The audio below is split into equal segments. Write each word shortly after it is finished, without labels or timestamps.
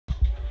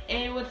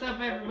what's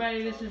up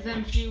everybody? This is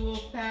MC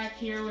Wolfpack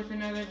here with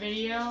another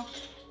video.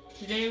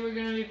 Today we're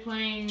going to be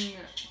playing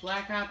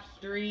Black Ops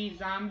 3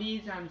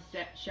 Zombies on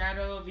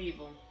Shadow of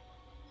Evil.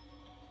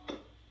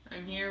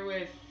 I'm here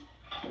with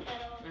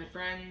my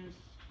friends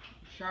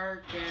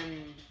Shark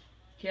and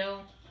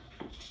Kill.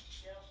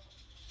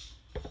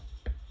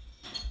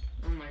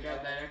 Oh my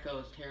god, that echo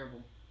is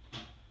terrible.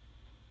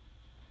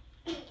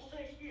 I'm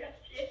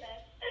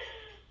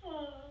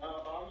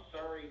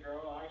sorry,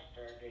 girl. I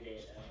started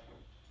it.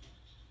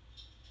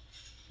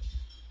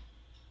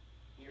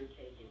 You're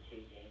taking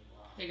too dang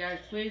long. Hey guys,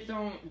 please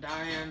don't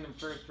die on the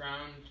first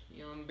round.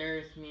 You'll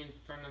embarrass me in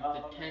front of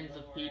the tens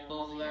of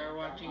people that are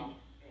watching.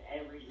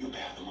 You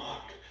bear the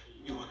mark.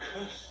 You are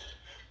cursed.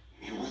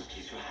 You must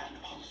kiss your hand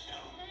upon the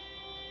stone.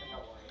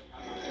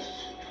 This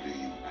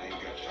dream I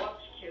got.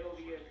 Let's kill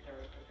you, sir.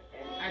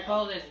 I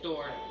call this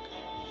door.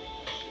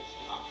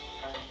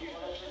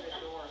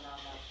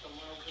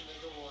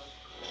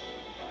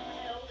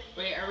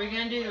 Wait, are we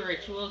gonna do the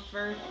rituals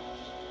first?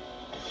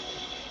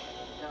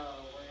 No,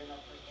 we're gonna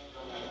freaking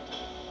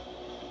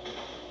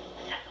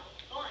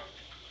go.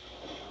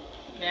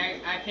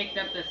 Okay, I picked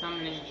up the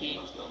summoning key.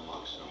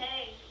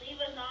 Hey, leave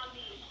a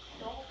zombie.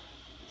 Don't.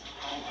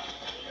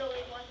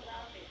 Legally one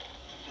zombie.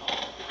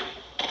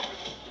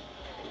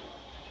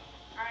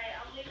 Alright,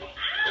 I'm leaving.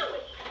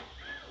 Ouch!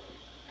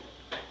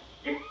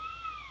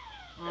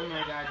 Oh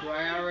my god, do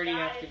I already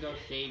have to go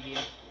save you?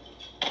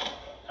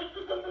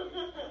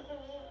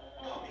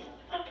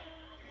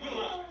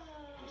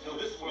 So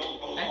this world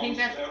belongs I think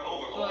that's to their the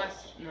overlords.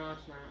 last. No,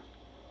 it's not.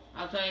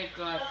 I'll tell you it's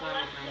the last zombie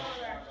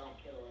time. Don't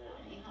kill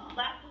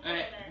her.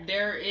 Alright,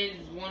 there is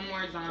one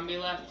more zombie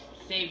left.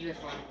 Save this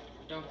one.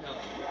 Don't kill it.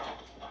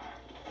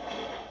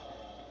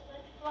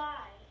 Let's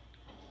fly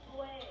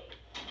away.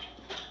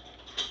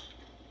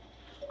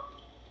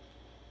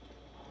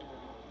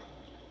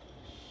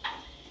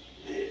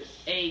 This.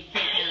 Hey,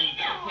 kick him.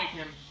 Kick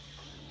him.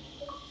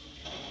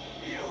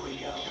 Here we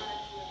go.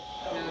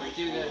 Okay, let's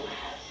do this.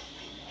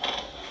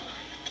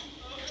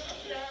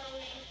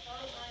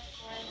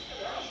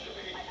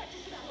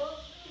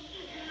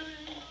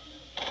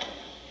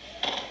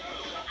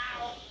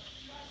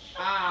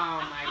 Oh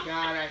my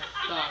god, I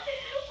suck.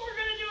 We're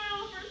gonna do it on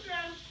the first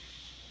round.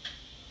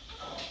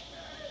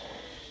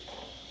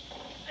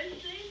 I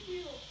saved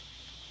you.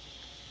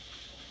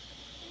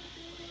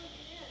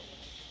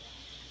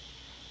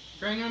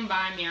 Bring him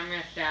by me, I'm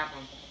gonna stab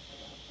him.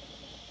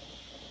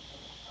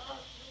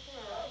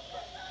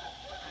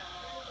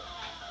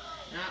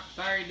 No,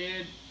 sorry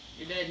dude.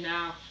 You're dead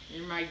now.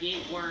 You're my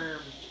gate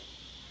worm.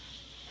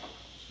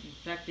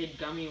 Infected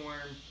gummy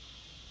worm.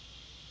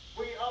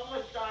 We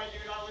almost died,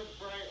 dude. I was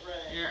bright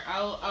red. Here,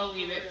 I'll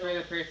leave it for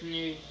the person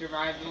who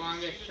survived the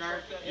longest.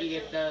 Shark, you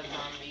get the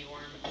zombie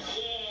worm.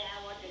 Yeah,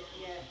 I want to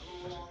get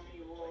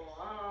zombie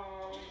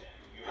worm.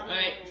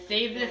 Alright,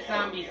 save this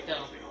zombie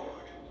still.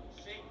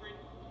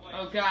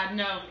 Oh god,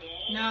 no.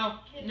 No,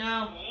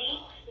 no.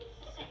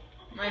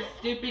 My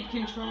stupid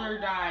controller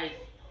dies.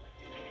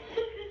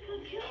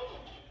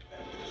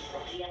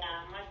 Yeah,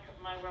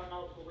 my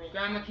remote will win.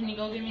 Grandma, can you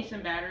go get me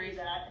some batteries?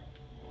 That.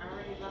 I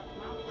already left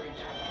them out for you.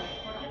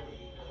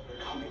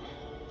 They're coming.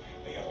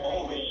 They have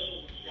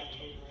already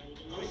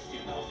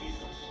twisted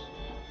malfeasance.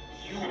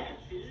 You.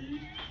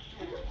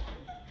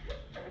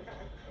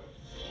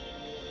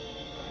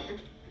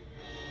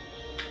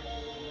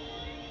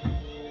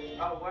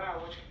 Oh wow.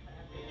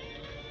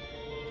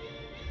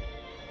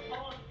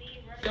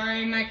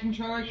 Sorry, my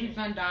controller keeps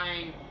on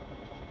dying.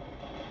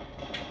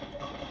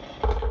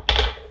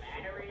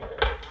 Battery.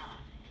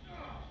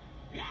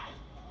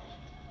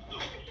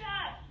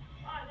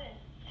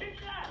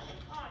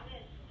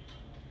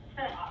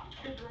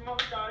 His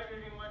remote died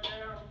and he went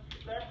down.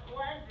 That's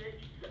classic.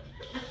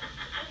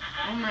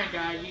 Oh my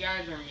god, you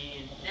guys are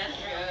mean. That's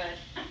good.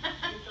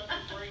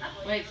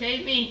 Wait,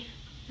 save me!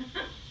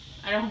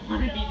 I don't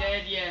want to be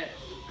dead yet.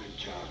 Good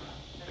job.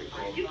 They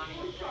called You have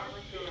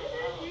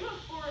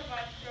 4 or 5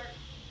 starts.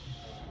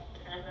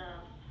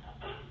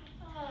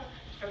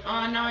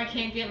 Oh no, I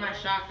can't get my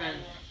shotgun.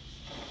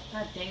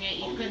 God dang it,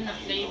 you couldn't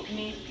have saved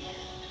me.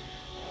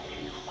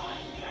 Can you find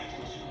the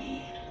items you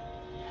need?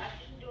 I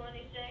didn't do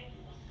anything.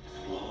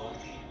 Explore the.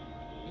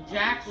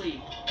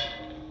 Exactly.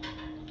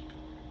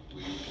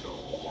 We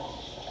don't want.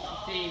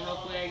 Let's see,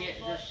 hopefully I get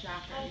this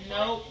shotgun.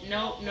 Nope,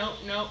 nope, nope,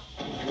 nope.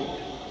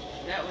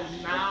 That was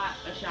not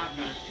a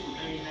shotgun.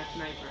 I mean, a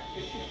sniper.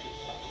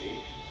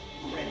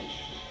 Wrench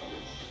from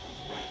its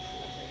rightful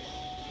place.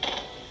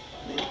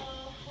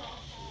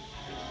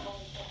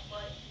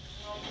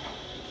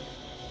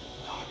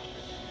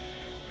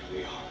 Here we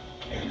are.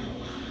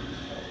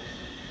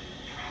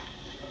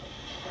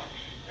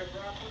 The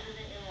grapple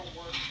didn't even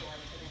work, so I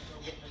couldn't go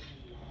get the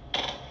key.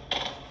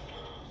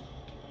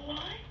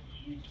 What?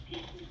 You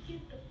didn't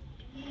get the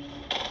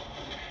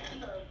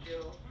Oh,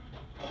 Jill.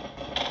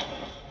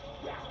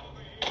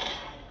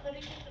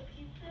 couldn't get the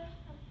pizza?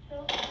 I'm so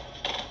mad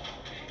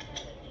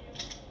at you.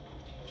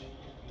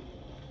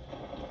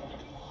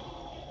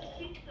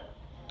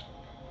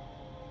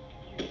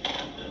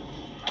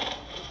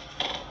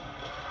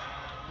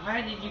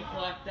 Why did you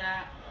collect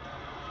that?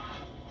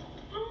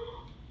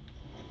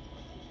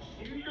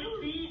 Use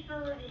your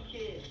B30,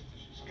 kid.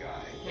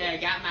 Guy. Okay, I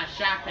got my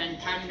shotgun.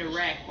 Time to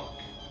wreck.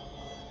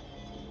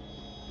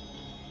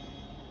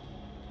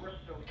 We're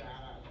so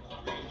bad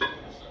at it.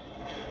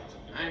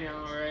 I know,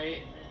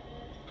 right?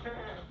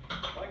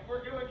 Like,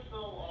 we're doing so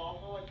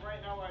awful. Like,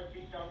 right now I'd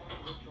be done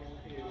with Ritual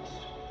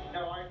 2.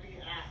 No, I'd be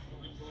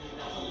absolutely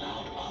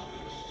Allow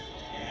others to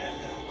tear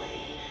their way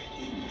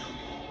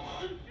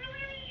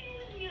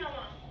into your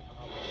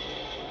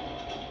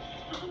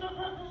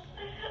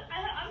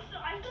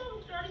I still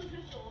am starting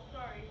pistol,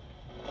 sorry.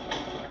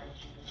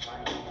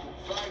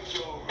 Fight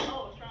over.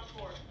 Oh, it's round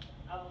 4.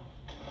 Oh.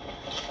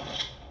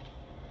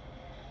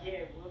 Yeah,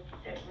 well, it's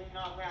definitely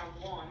not round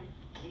 1.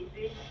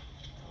 Easy.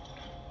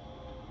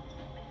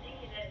 I think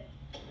it is.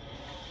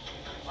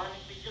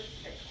 Honestly, just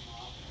pick them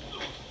off.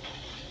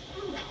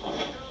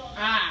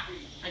 Ah!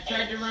 I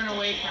tried to run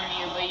away from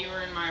you, but you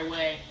were in my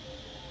way.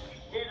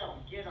 Get him,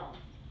 get him.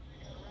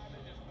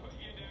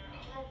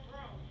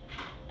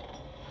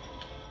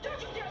 Don't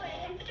you do it!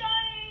 I'm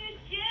dying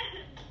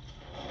again!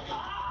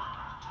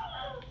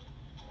 Ah!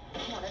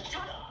 What a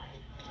tough.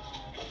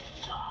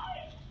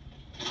 Die!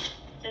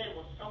 Hey,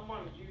 will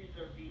someone use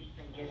their beast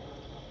and get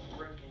this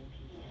freaking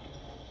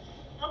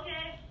piece?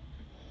 Okay.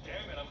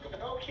 Damn it, I'm going.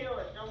 Don't kill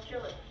it, don't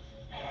kill it.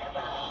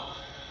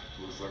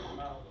 Looks like we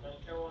Oh, there's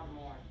still one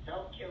more.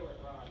 Don't kill it,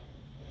 Ron.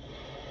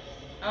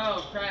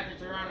 Oh, crap,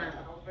 it's a runner.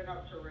 Open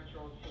up to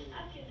Ritual 2.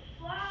 I can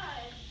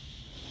fly.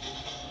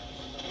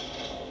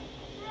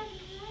 Run,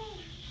 run.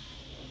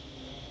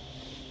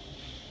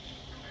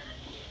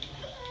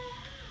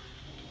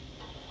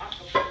 I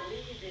can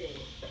believe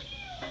it.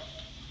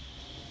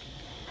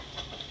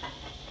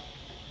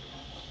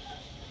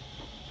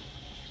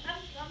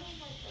 I'm coming,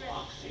 my friend.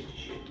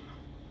 oxygen.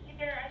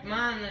 Here, I Come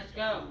on, let's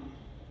go.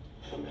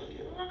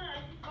 Familiar. Hold on,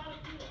 I just bought a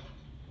few.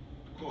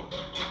 Of course.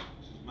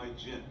 This is my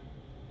gin.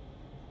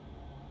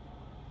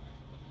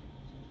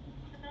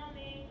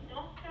 Tommy,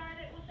 don't start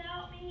it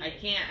without me. I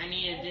can't, I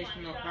need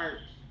additional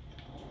parts.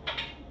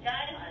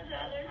 Guys,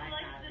 there's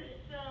like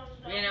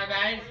this, You know,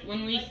 guys,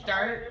 when we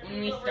start,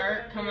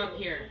 come up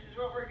here. This is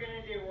what we're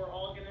gonna do. We're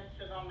all gonna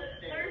sit on the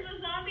There's stairs.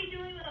 a zombie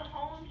doing the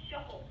home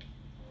shuffle.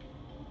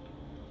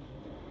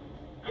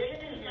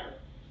 Get in here.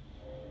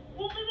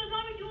 Well, there's a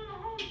zombie doing the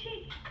home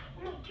shake.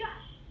 Oh my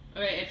gosh.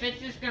 Okay, if it's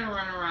just gonna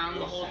run around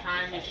the whole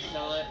time, just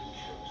kill it.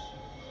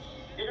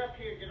 Get up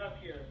here, get up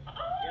here. Oh!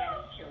 Yeah,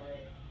 let's kill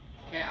it.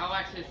 Okay, I'll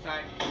watch this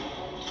side.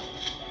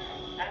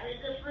 I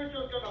mean, this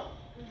ritual's gonna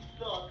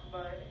suck,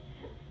 but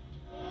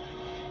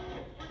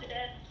We're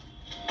dead.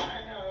 I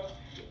know.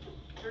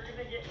 We're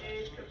gonna get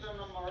AIDS because then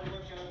the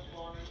Margot's gonna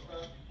spawn and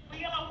stuff. We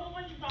got a whole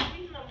bunch of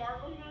zombies and the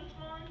Margot's gonna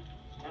spawn.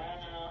 I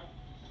know.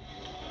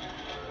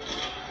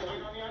 We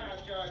don't even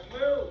have to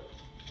move.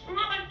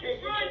 Run!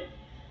 Take Run! it.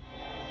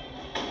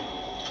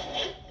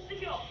 It's the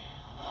kill.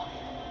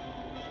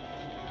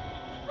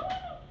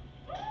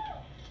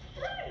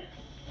 Run!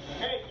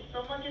 Hey,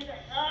 someone get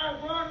that. Ah,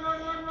 run, run,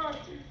 run, run.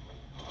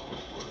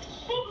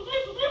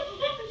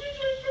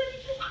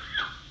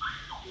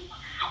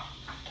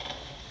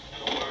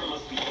 The worm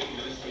must be taken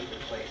to the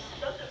sacred place.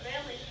 That's a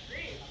manly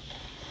scream.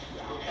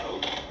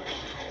 Help.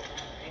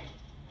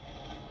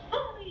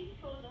 Oh, you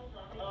killed those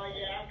zombies. Oh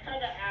yeah, I'm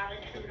kinda out of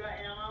Kuda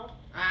ammo.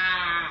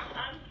 Ah!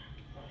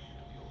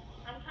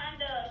 I'm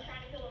kinda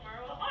trying to kill the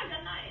Marwa. Oh, I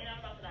got 9 and I'm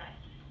about to die.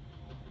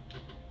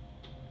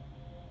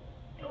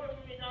 Get away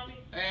from me, zombie.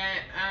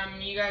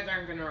 Okay, you guys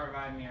aren't gonna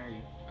revive me, are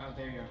you? Oh,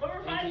 there you We'll go.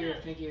 revive Thank you, you.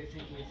 thank you,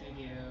 thank you, thank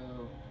you.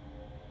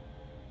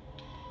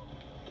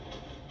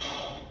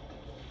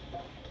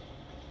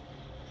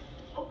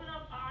 Open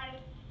up eye.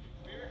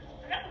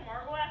 I got the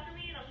Margot after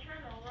me and I'm trying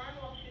to run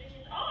while shooting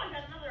this. Oh, I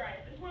got another eye.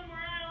 There's one more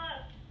eye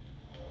left.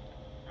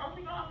 I don't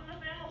think I'll have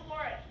enough ammo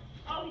for it.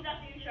 Oh, he's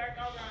after you, Shark.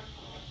 I'll run.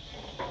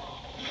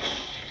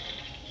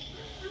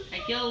 I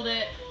killed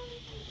it.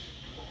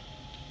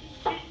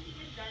 He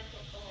just died so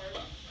hard.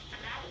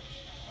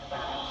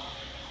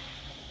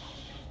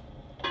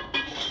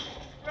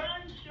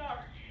 Run,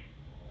 Shark.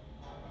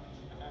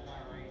 That's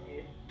not right,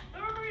 dude.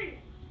 Hurry!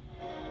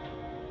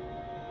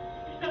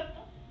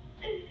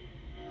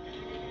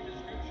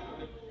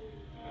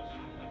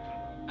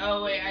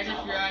 Oh wait, I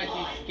just realized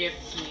you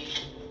skipped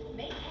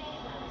me.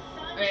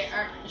 Wait,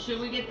 should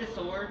we get the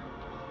sword?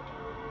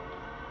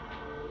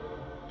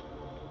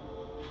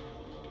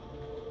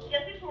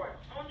 Get this sword.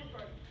 I want this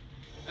sword.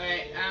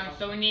 Okay,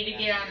 so we need to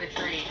get on the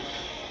train.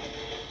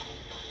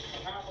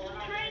 No, but we're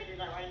not gonna do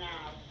that right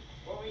now.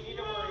 What we need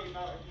to worry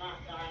about is not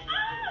dying.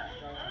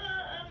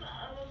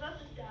 I'm about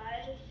to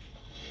die.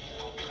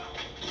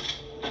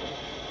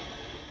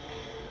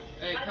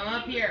 Okay, come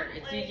up here.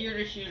 It's easier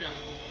to shoot them.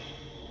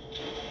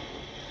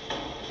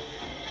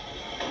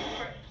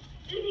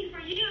 Easy for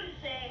you to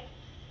say.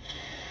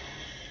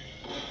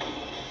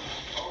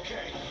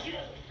 Okay.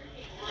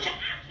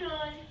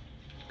 Shotgun.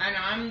 I know,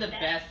 I'm the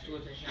best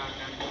with a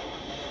shotgun.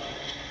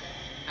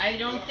 I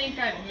don't think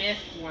I've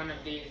missed one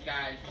of these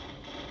guys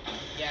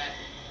yet.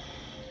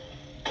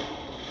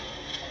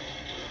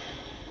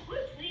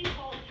 What's these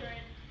called?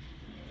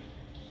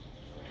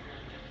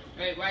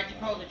 Wait, why'd you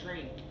call the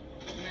train?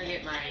 I'm gonna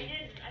get I my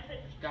didn't. I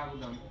said, gobble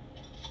gum.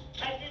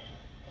 I did.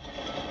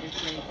 In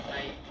plain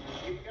sight.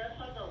 You guys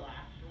had the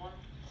last one?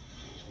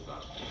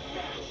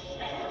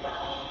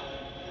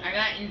 I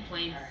got in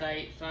plain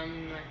sight, so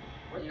I'm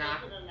What's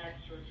not. the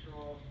next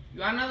ritual? You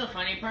wanna know the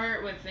funny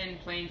part with in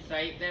plain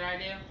sight that I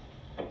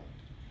do?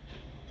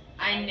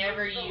 I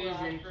never use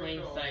in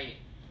plain sight.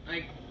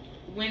 Like,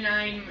 when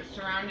I'm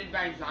surrounded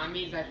by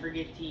zombies, I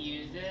forget to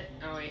use it.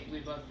 Oh wait,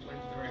 we both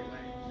went the right way.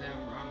 The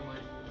wrong way.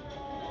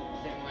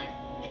 Same way.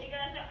 You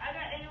guys know, I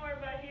got anywhere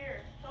but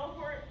here.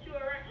 Teleport to a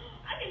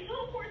I can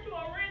teleport to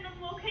a random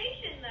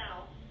location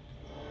now.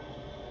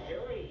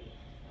 Really?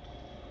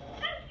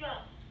 That's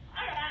dumb.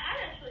 I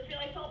actually feel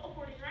like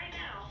teleporting right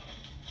now.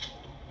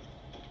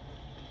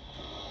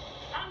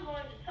 I'm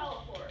going to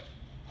teleport.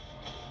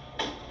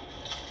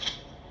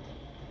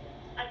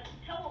 I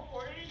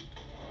teleported.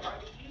 Are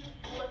you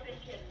flipping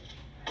kidding?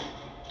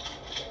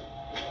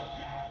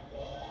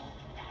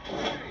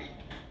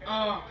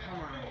 Oh, come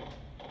on.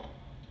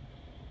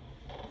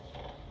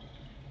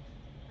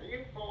 Are you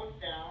both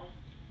down?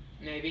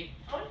 Maybe.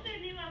 I wish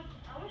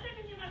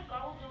I could do my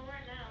gobble gum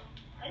right now.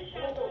 I just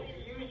shot. Oh,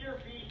 use your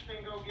beast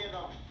and go get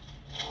them.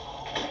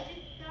 I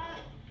just shot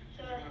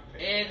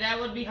the. That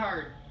would be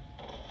hard.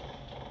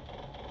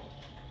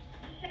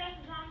 Just shot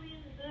the zombie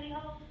in the booty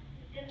hole.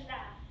 Didn't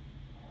die.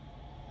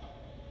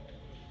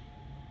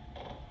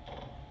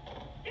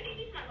 I can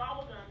use my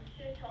gobble gum.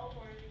 Should have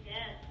teleported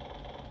again.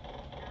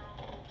 No.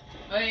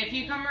 But if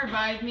you come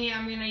revive me,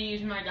 I'm gonna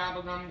use my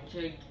gobble gum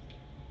to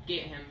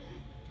get him.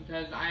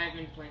 Because I have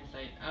in plain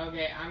sight.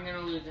 Okay, I'm gonna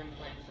lose in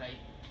plain sight.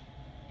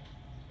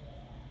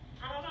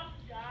 I'm about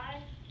to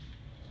die.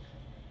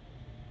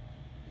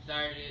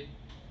 Sorry, dude.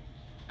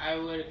 I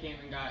would've came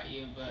and got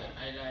you, but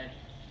I died.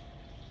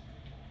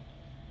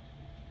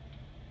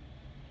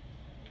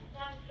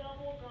 My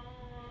gobble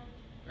gum.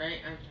 Right?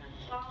 I'm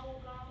fine.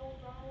 Gobble, gobble,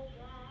 gobble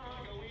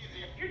gum.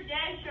 You're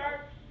dead,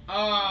 Shark.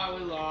 Oh,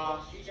 we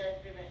lost. You guys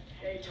didn't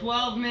say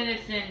 12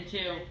 minutes in,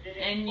 too.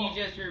 And you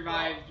just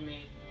revived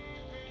me.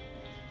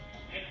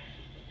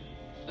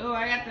 Oh,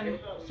 I got the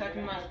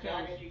second most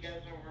kills.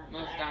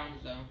 Most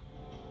downs, though.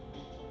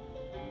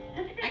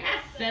 I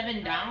got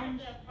 7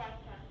 downs.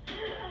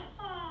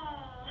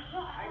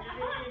 I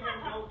didn't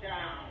even go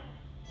down.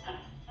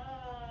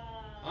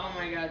 Oh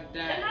my god,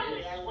 that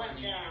is I went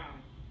funny.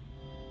 down.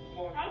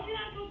 How'd you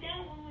not go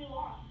down when we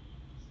lost?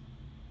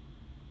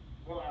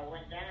 Well, I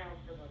went down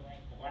for the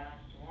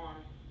last one.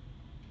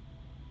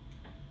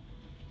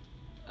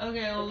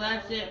 Okay, well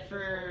that's it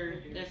for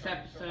this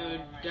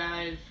episode,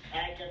 guys.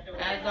 I got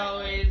the As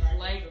always,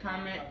 like,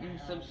 comment, and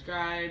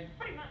subscribe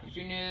Pretty much. if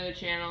you're new to the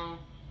channel.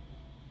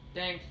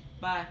 Thanks,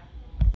 bye.